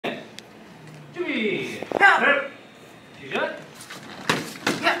3. You good?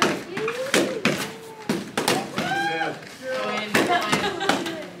 Yeah.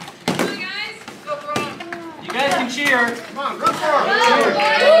 You guys can cheer. Come on, run for it.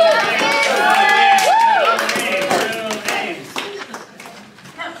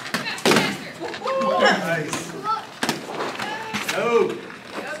 Nice. No.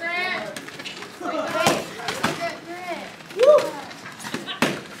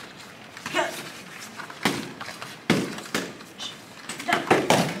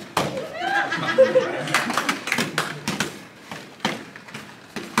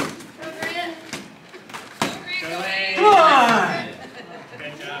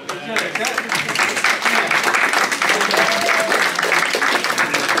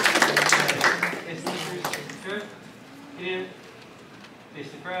 Face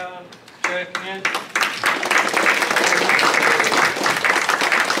the crowd. Check in.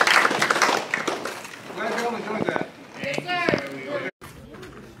 Glad you all enjoyed that. Yes, sir.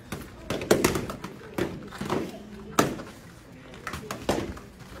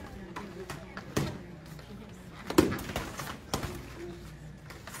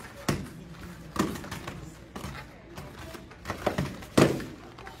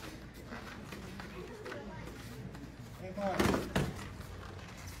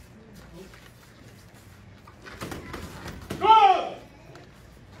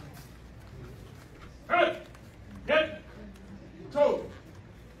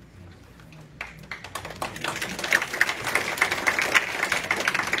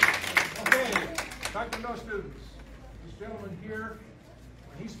 Kendo students, this gentleman here,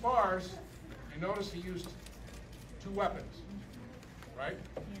 when he spars, you notice he used 2 weapons, right?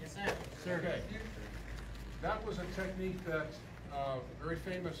 Yes, sir. Okay. That was a technique that a very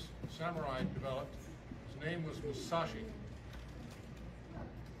famous samurai developed. His name was Musashi.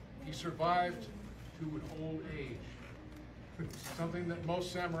 He survived to an old age. Something that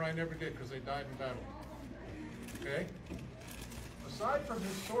most samurai never did because they died in battle. Okay? Aside from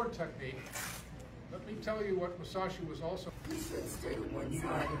his sword technique, let me tell you what Musashi was also. You should stay to one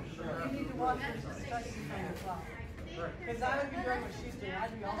side. You need to watch this discussion kind of well. Because I would be doing what she's doing. I'd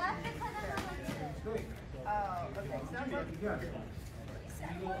be also doing it. Oh, okay. So I'm working.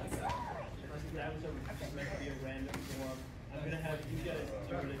 That was meant to be a random form. I'm going to have you guys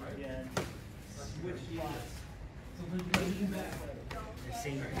do it again. Switch spots.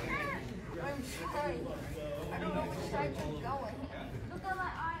 I'm trying. I don't know which side you're going. Look at my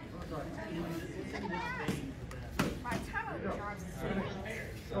eyes. My tower charge is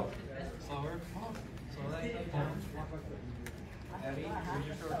Slower. Slow that down. Abby, where's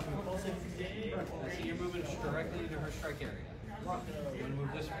your sword to? See, you're moving directly to her strike area. You want to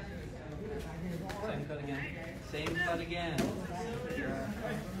move this way. Same cut again. Same cut again.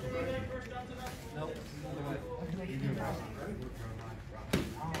 Nope. Other way.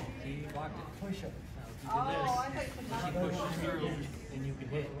 See, you blocked it. Push it. Oh, I thought She pushes through, and you can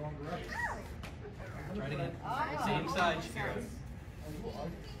hit. Try it again. Same side, Shakira. All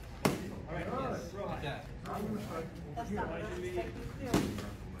right, yes, like that. That's not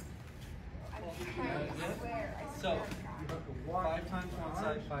So, 5 times one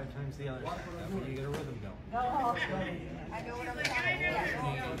side, 5 times the other side. That way you get a rhythm going. No. I know what I'm trying to do. I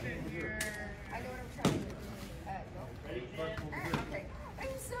know what I'm trying to do. Okay.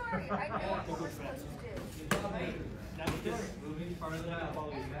 I'm sorry. I know what we're supposed to do. Moving farther out.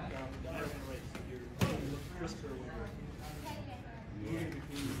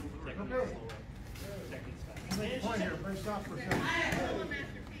 Point here, everybody stop for a second.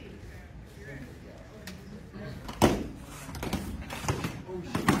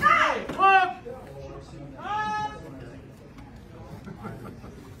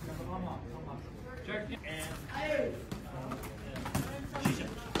 Check.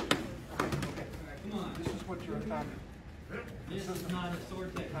 Come on. This is what you're attacking. This is not a sword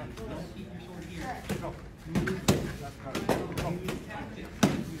technique. Don't keep your sword here. Go. That's got it. Go.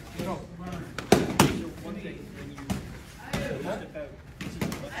 Go. One thing, when you step out,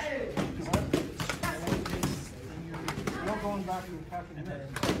 You're not going back and attacking and this.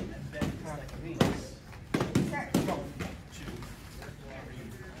 then it's like me. Go.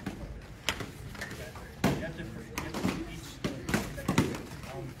 You have to do each.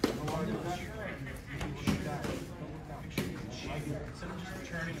 Instead of just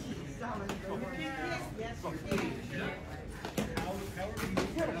turning Yes, I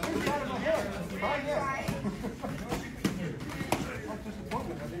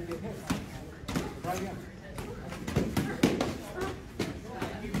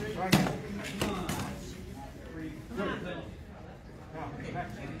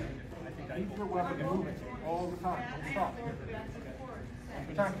think Keep your weapon moving all the time. Don't stop.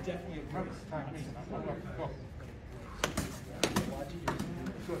 Attack. Remember, attack me. Go.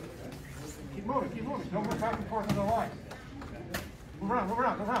 Good. Keep moving. Don't go back and forth on the line. Move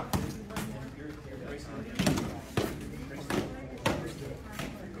around.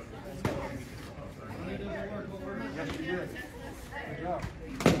 Yes, you did. Good job.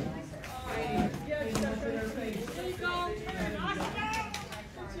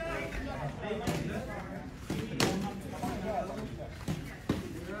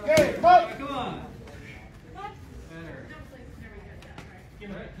 Okay, come on.